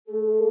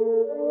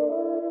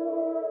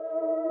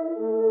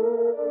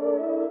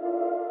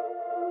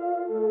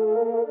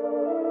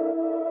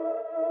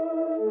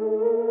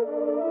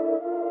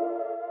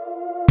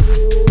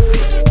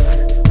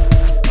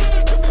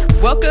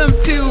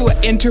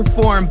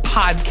Interform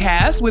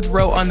podcast with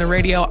Ro on the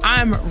Radio.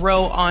 I'm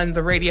Ro on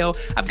the Radio.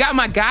 I've got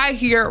my guy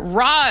here,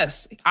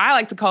 Ross. I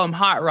like to call him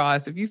Hot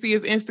Ross. If you see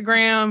his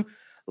Instagram,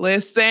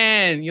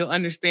 listen, you'll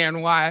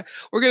understand why.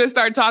 We're going to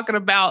start talking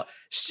about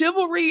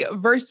chivalry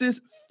versus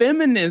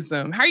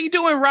feminism. How are you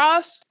doing,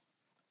 Ross?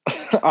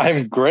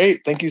 I'm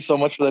great. Thank you so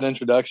much for that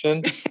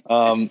introduction.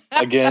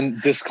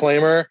 Again,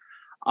 disclaimer,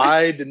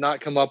 I did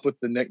not come up with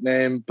the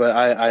nickname, but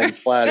I'm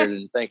flattered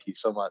and thank you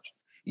so much.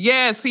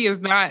 Yes, he is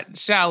not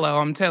shallow.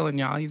 I'm telling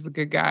y'all, he's a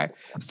good guy.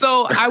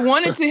 So I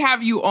wanted to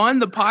have you on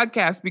the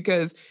podcast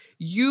because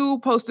you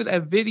posted a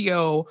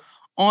video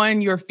on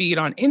your feed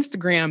on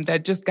Instagram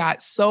that just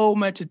got so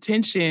much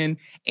attention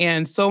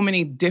and so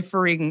many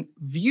differing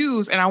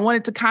views. And I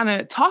wanted to kind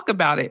of talk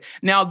about it.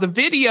 Now, the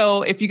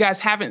video, if you guys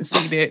haven't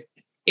seen it,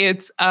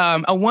 it's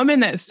a woman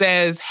that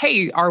says,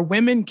 hey, are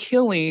women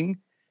killing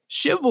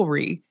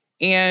chivalry?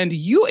 And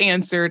you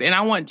answered, and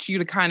I want you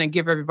to kind of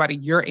give everybody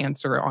your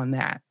answer on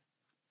that.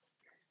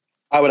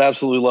 I would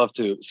absolutely love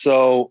to.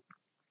 So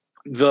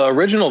the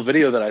original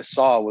video that I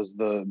saw was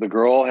the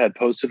girl had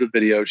posted a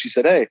video. She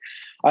said, hey,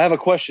 I have a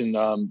question.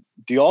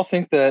 Do y'all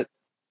think that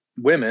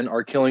women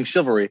are killing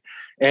chivalry?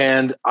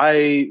 And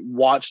I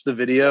watched the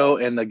video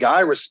and the guy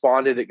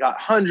responded. It got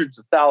hundreds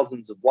of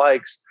thousands of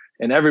likes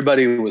and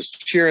everybody was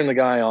cheering the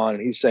guy on.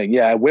 And he's saying,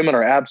 yeah, women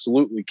are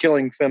absolutely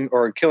killing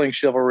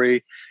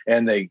chivalry.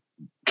 And they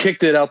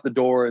kicked it out the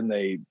door and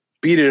they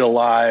beat it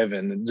alive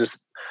and just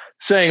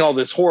saying all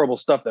this horrible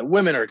stuff that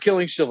women are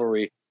killing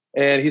chivalry.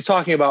 And he's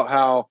talking about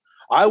how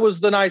I was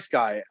the nice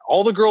guy.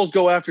 All the girls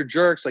go after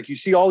jerks. Like you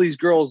see all these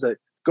girls that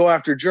go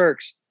after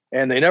jerks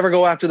and they never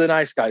go after the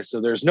nice guys.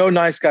 So there's no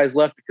nice guys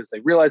left because they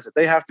realize that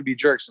they have to be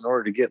jerks in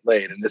order to get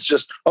laid. And it's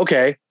just,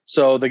 okay.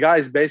 So the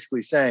guy's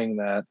basically saying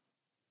that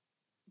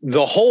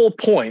the whole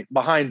point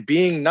behind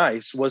being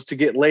nice was to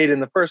get laid in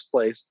the first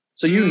place.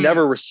 So you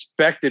never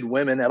respected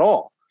women at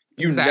all.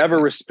 You never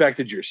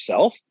respected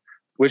yourself,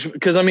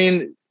 because I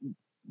mean,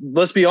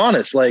 let's be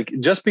honest, like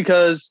just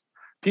because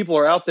people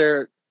are out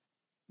there,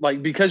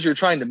 like because you're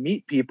trying to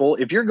meet people,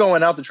 if you're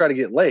going out to try to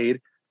get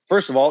laid,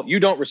 first of all, you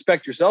don't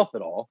respect yourself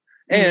at all.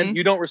 And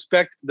you don't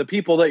respect the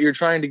people that you're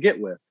trying to get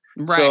with.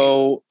 Right.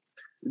 So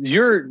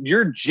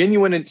you're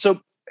genuine. And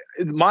so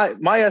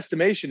my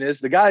estimation is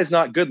the guy's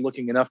not good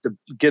looking enough to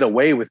get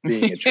away with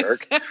being a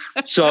jerk.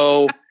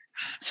 So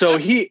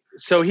he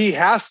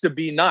has to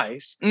be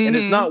nice and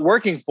it's not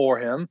working for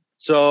him.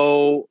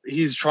 So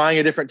he's trying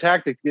a different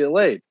tactic to get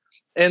laid.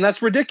 And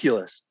that's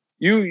ridiculous.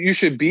 You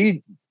should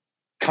be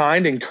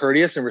kind and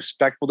courteous and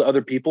respectful to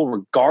other people,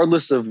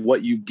 regardless of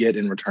what you get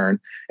in return.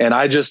 And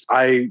I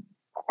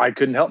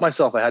couldn't help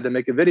myself. I had to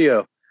make a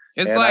video.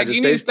 It's like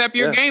you need to step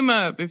your game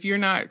up if you're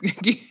not.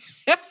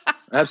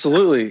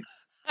 Absolutely.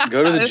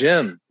 Go to the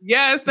gym.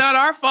 Yeah, it's not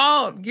our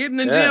fault. Get in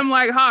the gym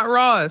like Hot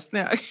Ross.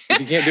 Now, if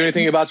you can't do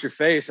anything about your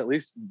face, at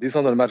least do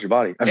something about your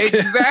body.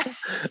 Exactly.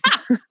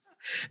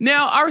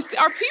 Now, are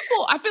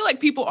people, I feel like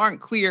people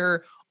aren't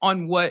clear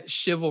on what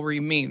chivalry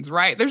means,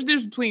 right? There's a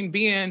difference between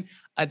being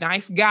a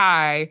nice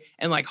guy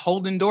and like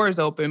holding doors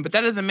open, but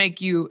that doesn't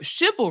make you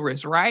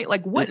chivalrous, right?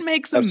 Like what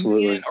makes a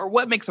man or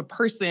what makes a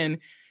person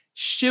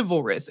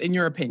chivalrous in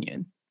your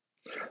opinion?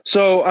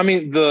 So, I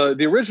mean,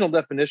 the original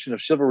definition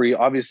of chivalry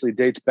obviously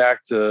dates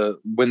back to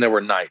when there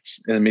were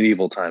knights in the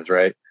medieval times,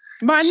 right?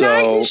 My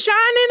knight in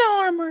shining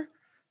armor.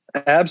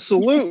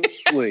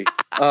 Absolutely.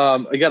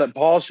 I got to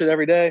polish it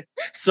every day.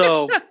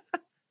 So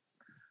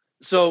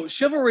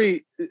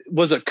chivalry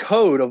was a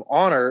code of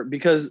honor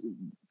because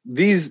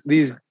these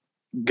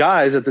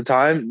guys at the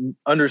time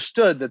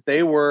understood that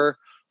they were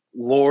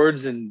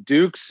lords and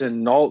dukes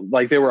and all,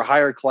 like they were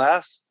higher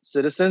class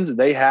citizens.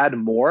 They had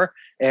more,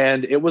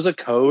 and it was a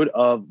code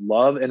of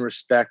love and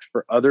respect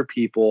for other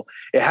people.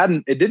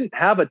 It didn't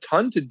have a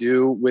ton to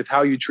do with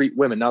how you treat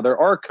women. Now there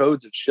are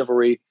codes of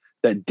chivalry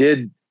that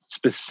did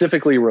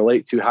specifically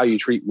relate to how you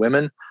treat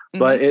women,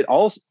 but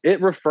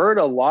it referred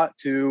a lot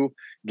to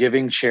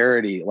giving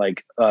charity,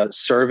 like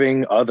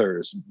serving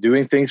others,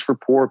 doing things for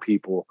poor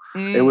people.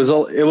 It was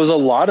a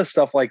lot of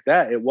stuff like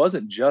that. It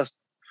wasn't just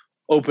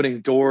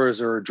opening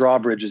doors or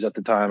drawbridges at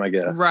the time, I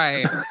guess.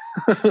 Right.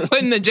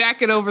 Putting the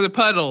jacket over the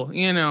puddle,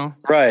 you know.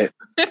 Right.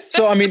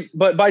 So, I mean,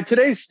 but by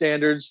today's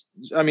standards,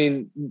 I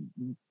mean,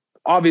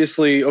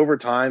 obviously over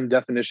time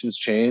definitions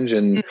change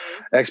and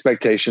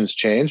expectations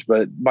change,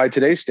 but by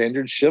today's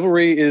standards,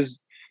 chivalry is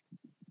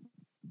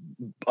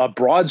a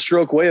broad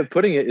stroke way of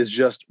putting it is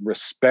just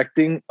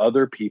respecting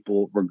other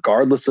people,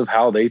 regardless of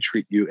how they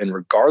treat you and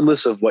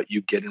regardless of what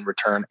you get in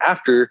return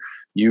after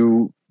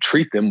you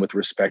treat them with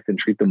respect and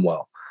treat them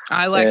well.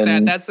 I like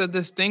that. That's a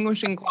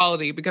distinguishing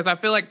quality because I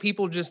feel like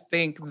people just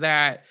think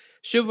that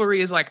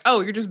chivalry is like, oh,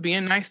 you're just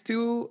being nice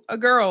to a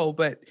girl.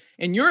 But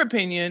in your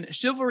opinion,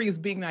 chivalry is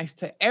being nice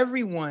to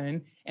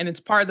everyone. And it's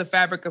part of the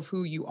fabric of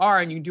who you are.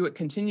 And you do it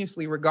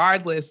continuously,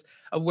 regardless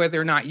of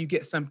whether or not you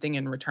get something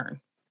in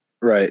return.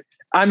 Right.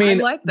 I mean,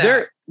 I like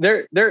that.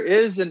 there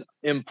is an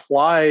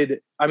implied,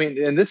 I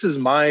mean, and this is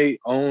my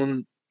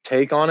own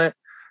take on it,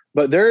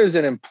 but there is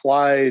an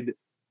implied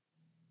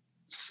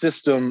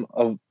system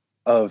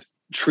of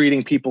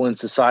treating people in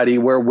society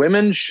where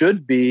women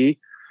should be.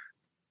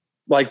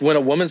 Like when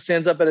a woman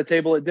stands up at a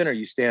table at dinner,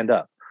 you stand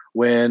up.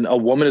 When a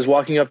woman is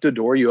walking up to a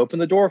door, you open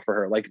the door for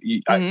her. Like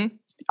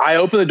I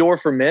open the door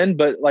for men,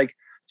 but like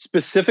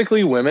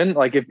specifically women,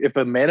 like if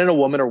a man and a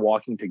woman are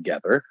walking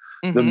together,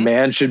 the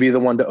man should be the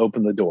one to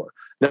open the door.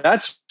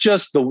 That's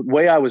just the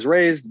way I was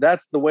raised.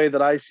 That's the way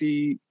that I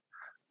see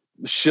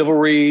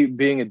chivalry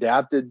being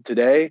adapted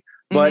today.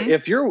 But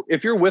if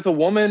you're with a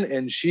woman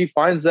and she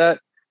finds that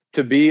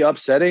to be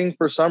upsetting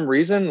for some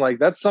reason, like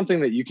that's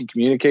something that you can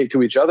communicate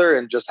to each other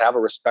and just have a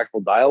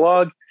respectful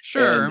dialogue.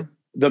 Sure. And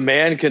the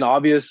man can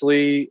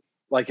obviously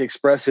like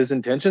express his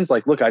intentions.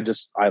 Like, look,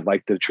 I'd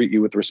like to treat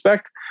you with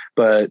respect.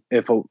 But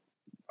if a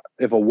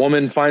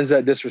woman finds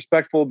that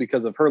disrespectful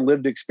because of her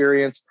lived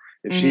experience,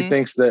 if she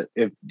thinks that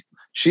if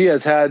she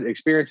has had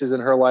experiences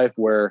in her life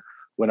where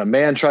when a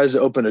man tries to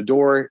open a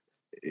door,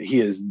 he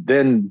has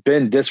then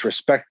been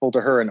disrespectful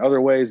to her in other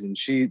ways, and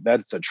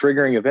that's a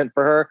triggering event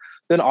for her,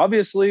 then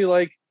obviously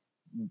like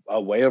a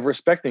way of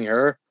respecting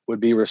her would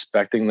be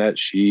respecting that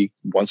she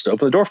wants to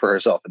open the door for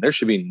herself. And there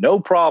should be no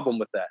problem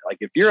with that. Like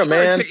if you're a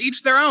man, to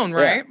each their own,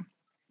 right?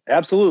 Yeah,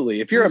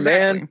 absolutely. If you're a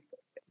man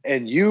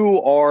and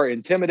you are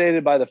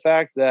intimidated by the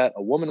fact that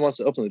a woman wants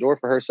to open the door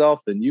for herself,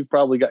 then you've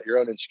probably got your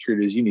own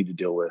insecurities you need to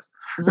deal with.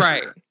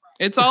 Right.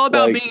 It's all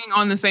about being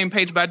on the same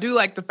page. But I do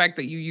like the fact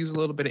that you use a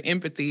little bit of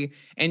empathy,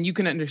 and you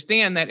can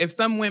understand that if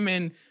some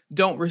women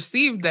don't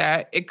receive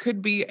that, it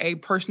could be a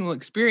personal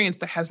experience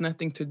that has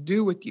nothing to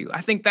do with you.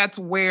 I think that's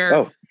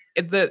where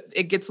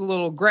it gets a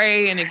little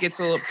gray, and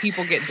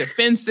people get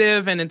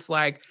defensive, and it's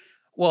like,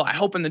 well, I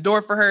opened the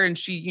door for her and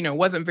she,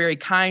 wasn't very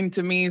kind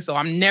to me, so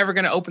I'm never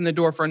going to open the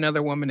door for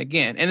another woman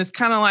again. And it's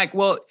kind of like,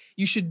 well,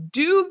 you should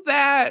do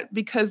that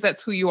because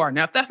that's who you are.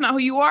 Now, if that's not who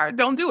you are,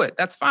 don't do it.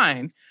 That's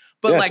fine.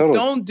 But totally.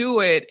 Don't do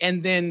it.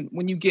 And then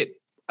when you get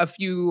a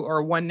few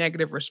or one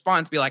negative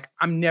response, be like,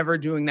 I'm never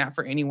doing that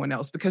for anyone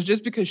else. Because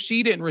just because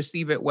she didn't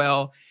receive it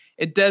well,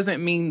 it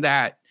doesn't mean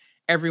that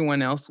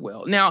everyone else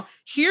will. Now,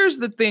 here's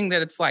the thing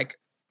that it's like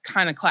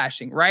kind of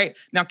clashing, right?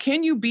 Now,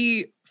 can you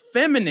be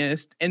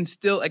feminist and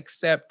still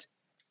accept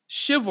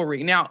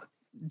chivalry? Now,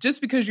 just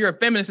because you're a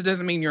feminist, it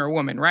doesn't mean you're a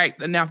woman, right?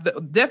 Now,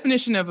 the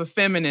definition of a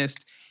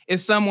feminist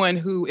is someone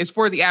who is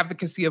for the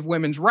advocacy of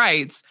women's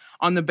rights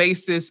on the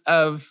basis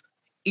of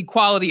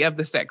equality of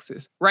the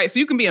sexes, right? So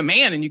you can be a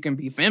man and you can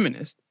be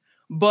feminist,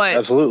 but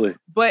absolutely.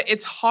 But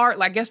it's hard.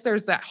 I guess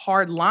there's that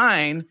hard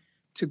line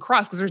to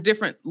cross because there's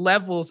different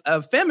levels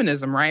of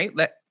feminism, right?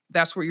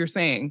 That's what you're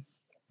saying,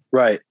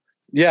 right?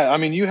 Yeah, I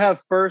mean, you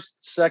have first,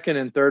 second,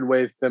 and third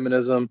wave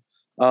feminism.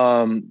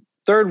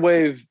 Third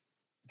wave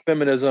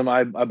feminism,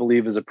 I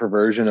believe, is a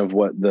perversion of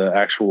what the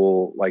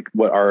actual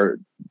what our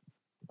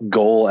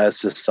goal as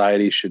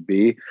society should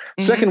be.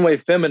 Second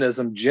wave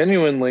feminism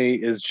genuinely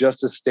is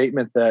just a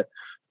statement that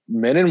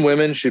men and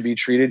women should be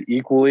treated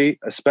equally,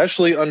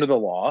 especially under the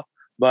law,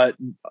 but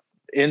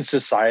in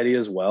society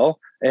as well.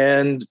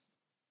 And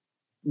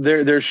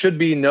there should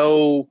be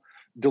no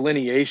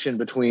delineation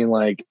between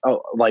like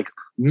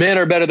men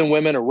are better than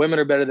women or women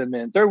are better than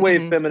men. Third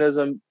wave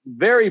feminism,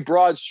 very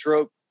broad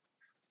stroke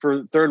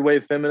for third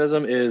wave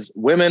feminism, is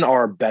women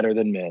are better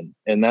than men.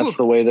 And that's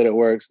the way that it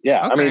works.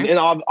 Yeah. Okay. I mean, and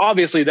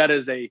obviously that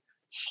is a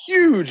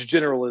huge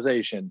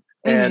generalization,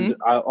 and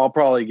I'll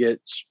probably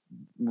get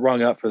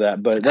rung up for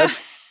that, but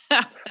that's,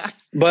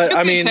 but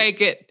I mean,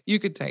 take it. You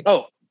could take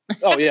it.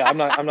 Oh yeah. I'm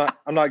not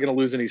going to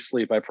lose any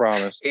sleep. I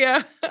promise.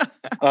 Yeah.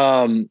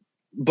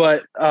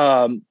 But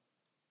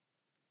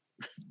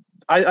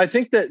I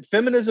think that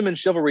feminism and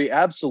chivalry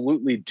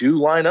absolutely do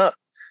line up.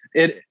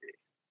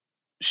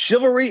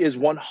 Chivalry is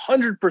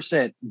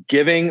 100%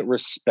 giving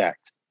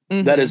respect.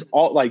 That is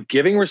all, like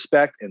giving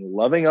respect and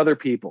loving other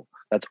people.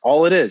 That's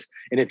all it is.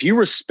 And if you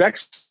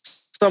respect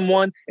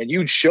someone and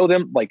you show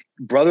them like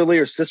brotherly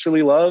or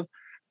sisterly love,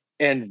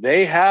 and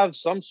they have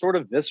some sort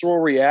of visceral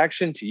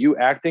reaction to you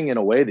acting in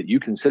a way that you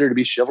consider to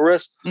be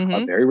chivalrous,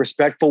 a very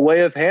respectful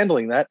way of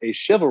handling that, a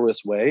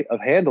chivalrous way of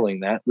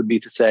handling that would be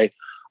to say,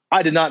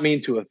 I did not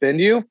mean to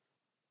offend you.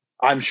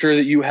 I'm sure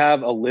that you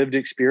have a lived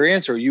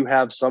experience or you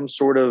have some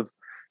sort of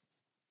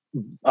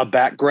a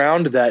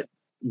background that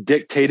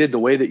dictated the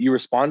way that you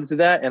responded to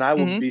that. And I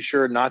will be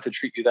sure not to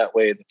treat you that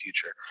way in the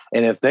future.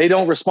 And if they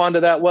don't respond to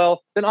that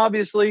well, then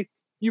obviously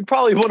you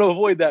probably want to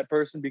avoid that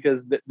person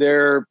because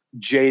they're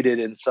jaded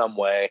in some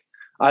way.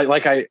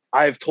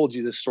 I've told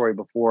you this story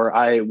before.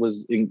 I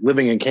was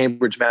living in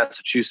Cambridge,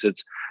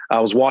 Massachusetts. I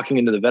was walking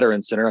into the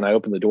Veterans Center and I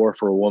opened the door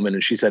for a woman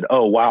and she said,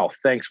 "Oh, wow,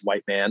 thanks,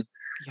 white man."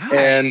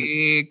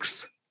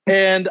 Yikes.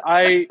 And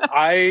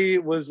I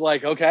was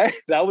like, okay,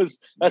 that's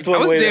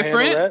one way to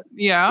handle that.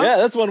 Yeah,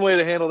 that's one way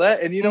to handle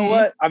that. And you know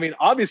what? I mean,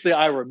 obviously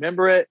I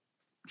remember it.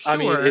 Sure. I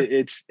mean,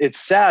 it's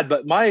sad,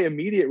 but my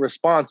immediate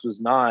response was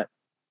not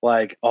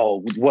like,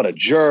 "Oh, what a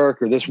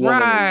jerk," or "This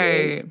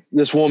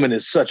woman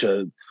is such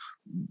a,"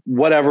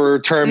 whatever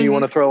term you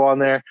want to throw on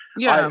there.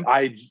 Yeah.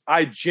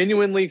 I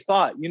genuinely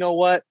thought, you know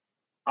what?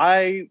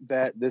 I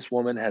bet this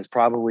woman has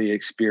probably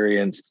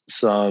experienced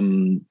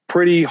some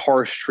pretty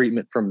harsh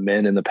treatment from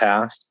men in the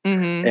past.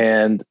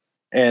 And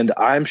And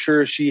I'm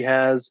sure she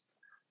has,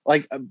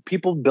 like,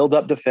 people build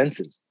up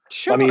defenses.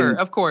 Sure, I mean,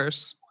 of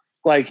course.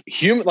 Like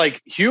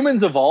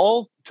humans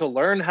evolve to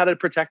learn how to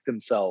protect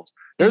themselves.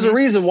 There's a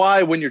reason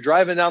why when you're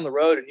driving down the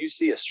road and you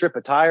see a strip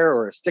of tire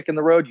or a stick in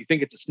the road, you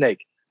think it's a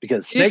snake,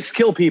 because snakes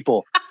kill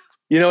people.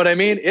 You know what I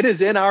mean? It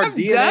is in our I've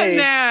DNA. done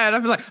that.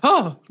 I'm like,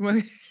 oh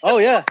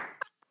yeah.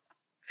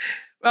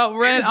 Well,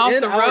 ran off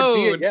the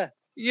road.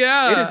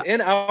 Yeah. It is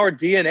in our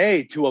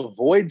DNA to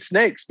avoid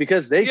snakes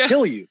because they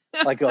kill you.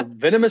 Like a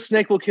venomous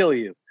snake will kill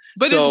you.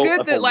 But so it's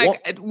good that,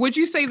 like, would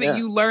you say that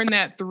you learned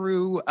that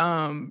through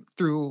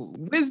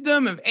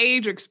wisdom of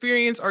age,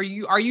 experience, or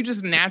are you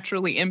just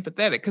naturally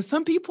empathetic? Because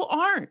some people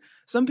aren't.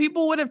 Some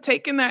people would have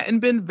taken that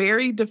and been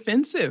very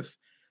defensive.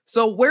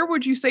 So where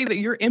would you say that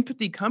your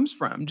empathy comes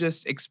from?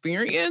 Just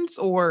experience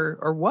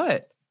or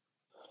what?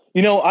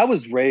 I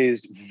was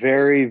raised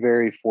very,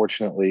 very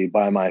fortunately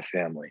by my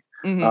family.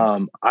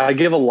 I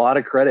give a lot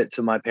of credit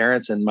to my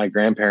parents and my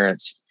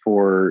grandparents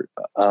for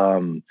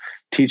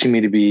teaching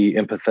me to be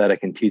empathetic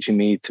and teaching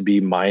me to be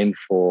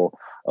mindful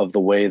of the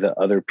way that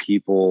other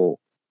people's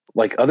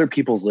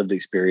lived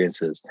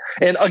experiences.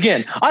 And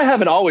again, I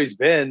haven't always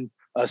been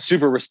a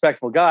super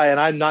respectful guy, and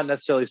I'm not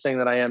necessarily saying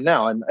that I am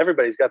now. And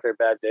everybody's got their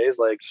bad days,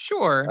 like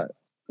sure.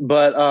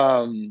 But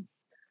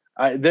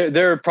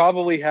there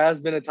probably has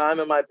been a time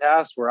in my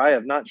past where I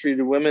have not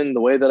treated women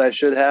the way that I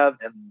should have,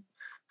 and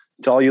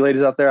to all you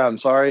ladies out there, I'm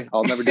sorry.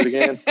 I'll never do it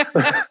again.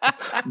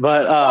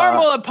 But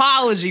formal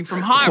apology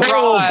from Hot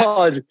Ross.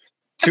 Apology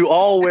to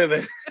all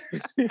women.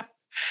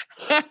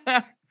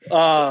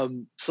 I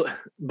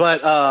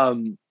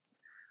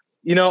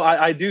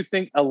do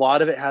think a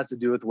lot of it has to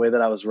do with the way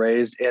that I was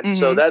raised, and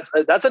so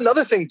that's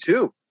another thing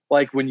too.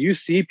 Like when you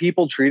see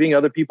people treating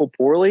other people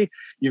poorly,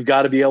 you've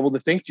got to be able to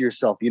think to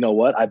yourself, you know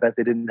what? I bet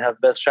they didn't have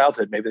the best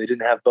childhood. Maybe they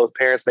didn't have both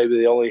parents. Maybe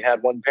they only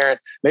had one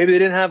parent. Maybe they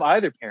didn't have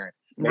either parent.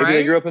 Maybe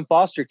they grew up in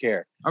foster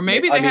care. Or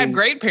maybe they had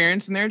great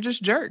parents and they're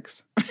just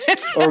jerks.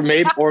 or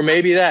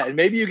maybe that. And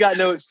maybe you got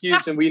no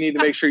excuse and we need to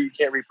make sure you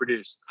can't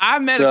reproduce. I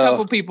met a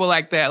couple people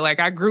like that.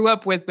 Like I grew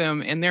up with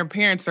them and their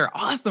parents are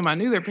awesome. I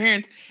knew their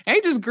parents. They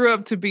just grew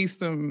up to be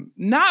some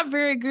not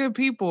very good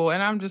people.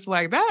 And I'm just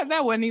like, that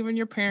wasn't even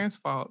your parents'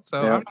 fault. So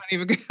I'm not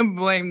even going to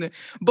blame them.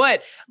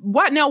 But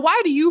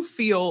why do you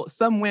feel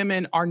some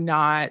women are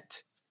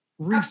not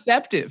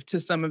receptive to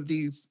some of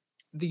these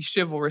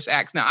chivalrous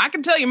acts? Now, I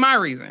can tell you my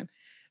reason.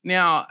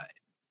 Now,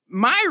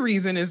 my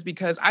reason is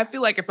because I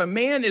feel like if a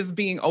man is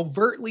being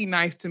overtly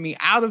nice to me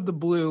out of the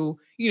blue,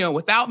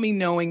 without me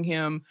knowing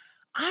him,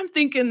 I'm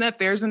thinking that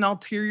there's an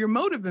ulterior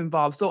motive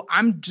involved. So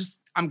I'm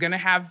going to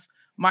have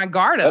my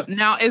guard up.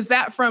 Now, is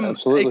that from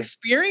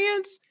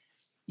experience?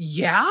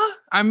 Yeah.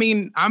 I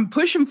mean, I'm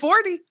pushing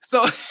 40.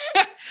 So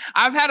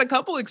I've had a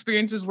couple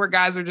experiences where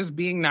guys are just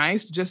being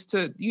nice just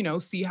to,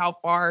 see how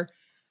far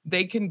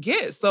they can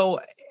get.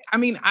 So I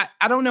mean,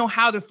 I don't know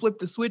how to flip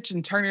the switch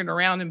and turn it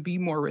around and be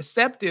more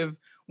receptive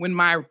when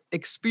my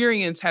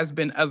experience has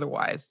been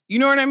otherwise. You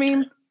know what I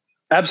mean?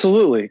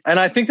 Absolutely.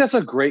 And I think that's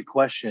a great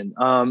question.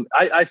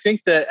 I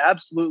think that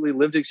absolutely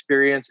lived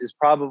experience is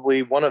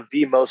probably one of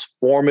the most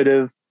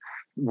formative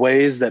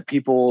ways that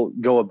people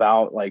go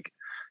about like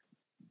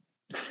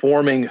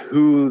forming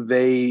who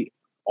they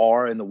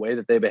are and the way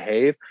that they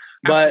behave.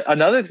 But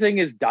another thing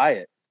is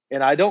diet.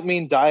 And I don't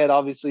mean diet,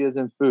 obviously, as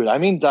in food. I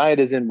mean diet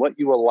as in what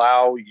you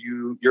allow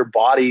your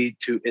body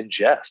to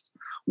ingest,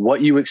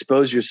 what you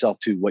expose yourself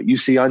to, what you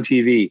see on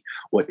TV,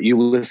 what you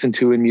listen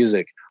to in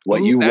music,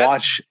 what you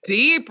watch.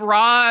 Deep,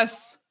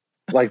 Ross.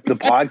 Like the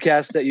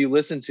podcasts that you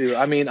listen to.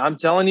 I mean, I'm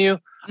telling you,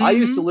 I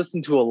used to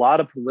listen to a lot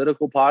of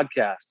political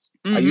podcasts.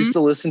 I used to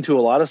listen to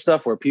a lot of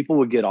stuff where people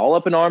would get all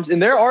up in arms. And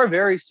there are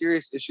very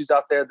serious issues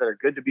out there that are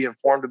good to be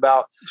informed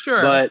about.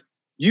 Sure. But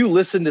you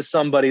listen to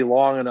somebody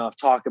long enough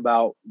talk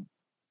about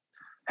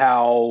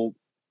how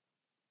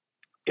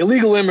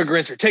illegal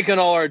immigrants are taking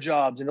all our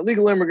jobs and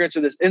illegal immigrants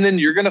are this. And then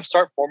you're going to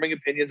start forming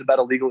opinions about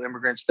illegal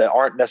immigrants that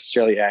aren't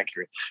necessarily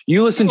accurate.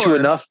 You listen to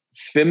enough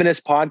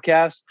feminist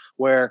podcasts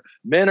where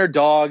men are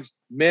dogs,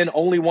 men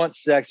only want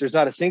sex. There's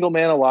not a single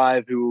man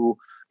alive who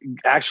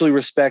actually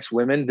respects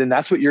women. Then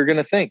that's what you're going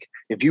to think.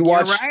 If you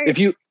watch, if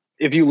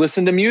you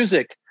listen to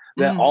music,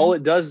 that all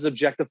it does is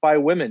objectify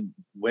women.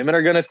 Women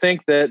are going to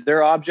think that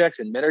they're objects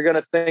and men are going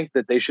to think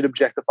that they should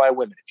objectify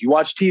women. If you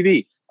watch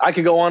TV, I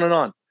could go on and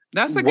on.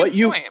 That's a good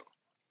point.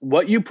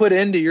 What you put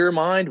into your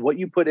mind, what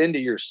you put into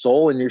your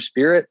soul and your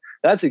spirit,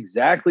 that's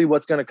exactly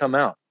what's going to come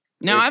out.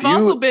 Now, I've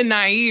also been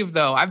naive,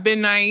 though. I've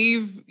been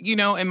naive,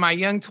 in my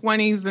young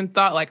 20s and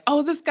thought like,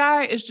 oh, this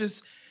guy is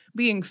just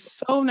being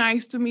so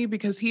nice to me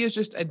because he is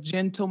just a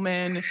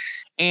gentleman.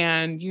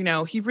 And,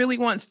 he really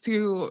wants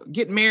to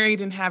get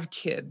married and have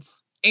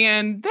kids.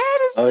 And that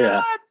is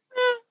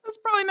that's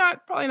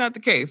probably not the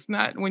case,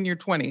 not when you're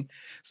 20.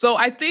 So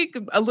I think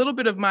a little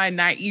bit of my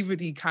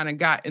naivety kind of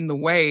got in the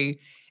way.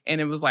 And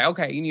it was like,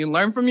 okay, you need to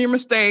learn from your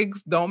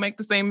mistakes. Don't make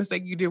the same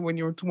mistake you did when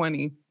you were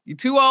 20. You're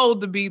too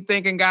old to be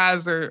thinking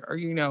guys are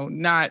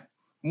not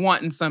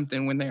wanting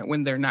something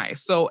when they're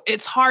nice. So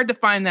it's hard to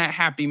find that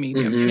happy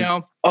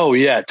medium, Oh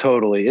yeah,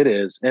 totally. It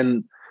is.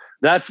 And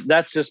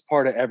that's just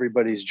part of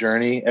everybody's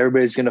journey.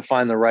 Everybody's going to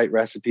find the right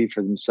recipe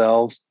for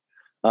themselves.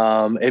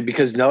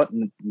 Because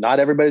not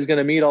everybody's going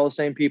to meet all the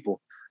same people.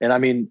 And I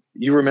mean,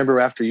 you remember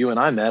after you and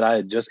I met, I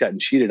had just gotten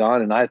cheated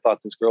on and I thought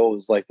this girl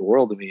was like the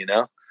world to me,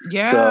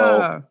 Yeah.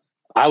 So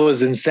I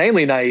was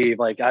insanely naive.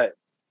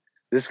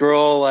 This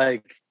girl,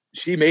 like,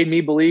 she made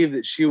me believe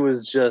that she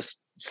was just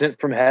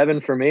sent from heaven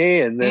for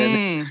me. And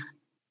then,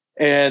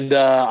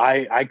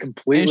 I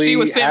completely, and she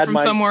was sent from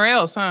somewhere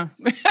else, huh?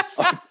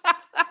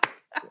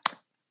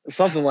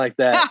 Something like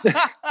that.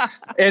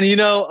 And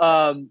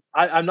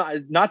I'm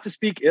not to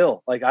speak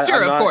ill. Like,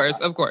 sure,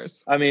 of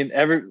course. I mean,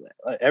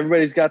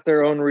 everybody's got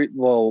their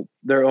own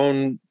their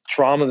own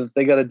trauma that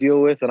they got to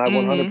deal with, and I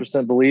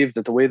 100% believe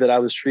that the way that I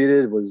was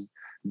treated was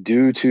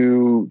due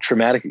to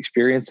traumatic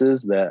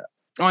experiences that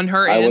on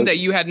her end that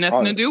you had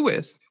nothing to do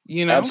with.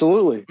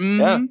 Absolutely,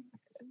 yeah.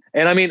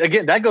 And I mean,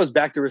 again, that goes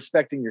back to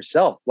respecting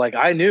yourself. Like,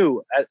 I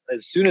knew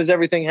as soon as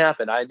everything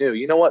happened, I knew,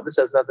 you know what, this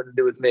has nothing to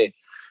do with me.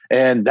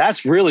 And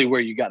that's really where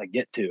you got to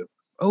get to.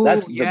 Oh,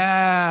 that's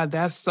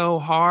so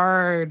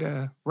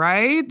hard,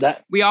 right?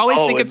 We always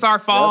think it's our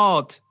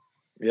fault.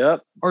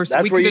 Yep. Or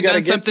so we could have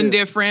done something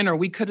different, or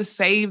we could have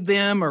saved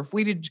them, or if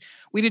we'd have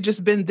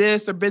just been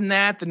this or been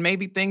that, then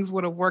maybe things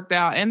would have worked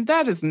out. And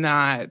that is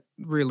not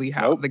really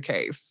how the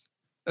case.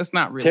 That's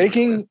not really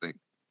realistic.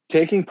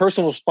 Taking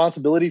personal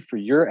responsibility for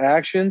your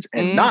actions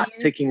and not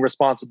taking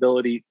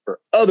responsibility for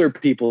other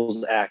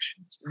people's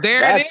actions.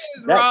 That's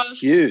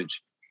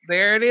huge.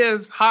 There it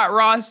is. Hot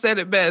Ross said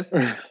it best.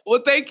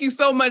 Well, thank you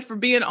so much for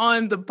being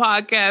on the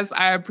podcast.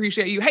 I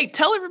appreciate you. Hey,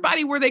 tell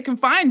everybody where they can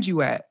find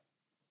you at.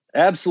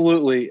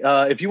 Absolutely.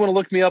 If you want to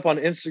look me up on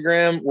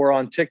Instagram or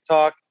on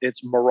TikTok,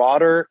 it's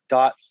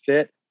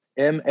marauder.fit,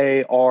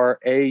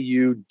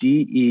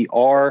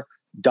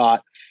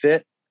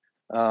 MARAUDER.fit.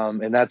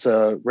 And that's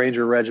a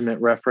Ranger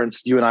Regiment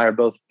reference. You and I are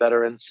both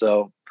veterans.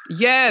 So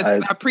yes, I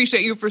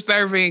appreciate you for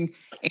serving.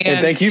 And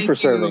thank you for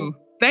serving.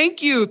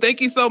 Thank you. Thank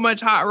you so much,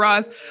 Hot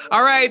Ross.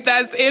 All right.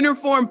 That's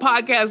Interform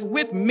Podcast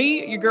with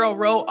me, your girl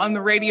Ro, on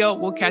the radio.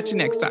 We'll catch you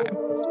next time.